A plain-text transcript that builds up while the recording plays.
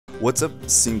What's up,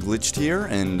 Glitched here,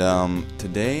 and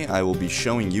today I will be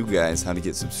showing you guys how to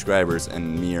get subscribers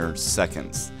in mere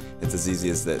seconds. It's as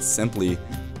easy as this. Simply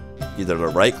either to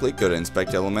right click, go to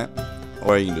inspect element,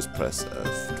 or you can just press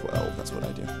F12. That's what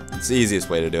I do. It's the easiest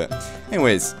way to do it.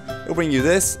 Anyways, it'll bring you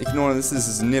this. Ignore this. This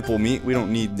is nipple meat. We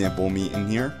don't need nipple meat in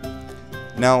here.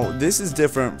 Now, this is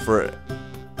different for...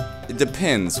 It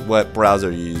depends what browser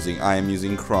you're using. I am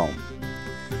using Chrome.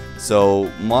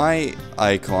 So my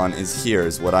icon is here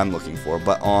is what I'm looking for,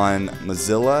 but on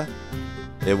Mozilla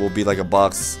it will be like a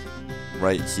box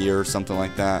right here or something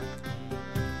like that.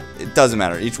 It doesn't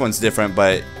matter, each one's different,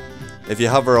 but if you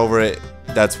hover over it,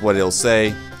 that's what it'll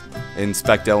say.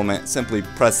 Inspect element, simply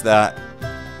press that,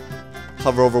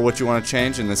 hover over what you want to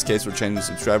change. In this case we're changing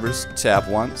subscribers, tap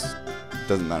once,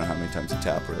 doesn't matter how many times you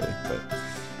tap really, but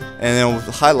and then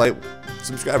it'll highlight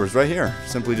subscribers right here.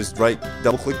 Simply just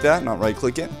double click that, not right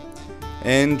click it,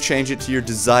 and change it to your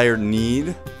desired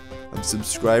need of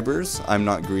subscribers. I'm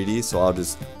not greedy, so I'll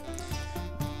just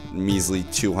measly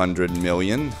 200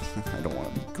 million. I don't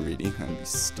want to be greedy, that'd be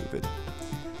stupid.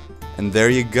 And there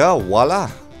you go,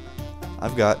 voila!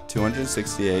 I've got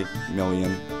 268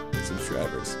 million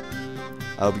subscribers.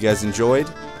 I hope you guys enjoyed,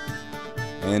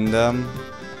 and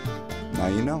now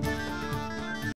you know.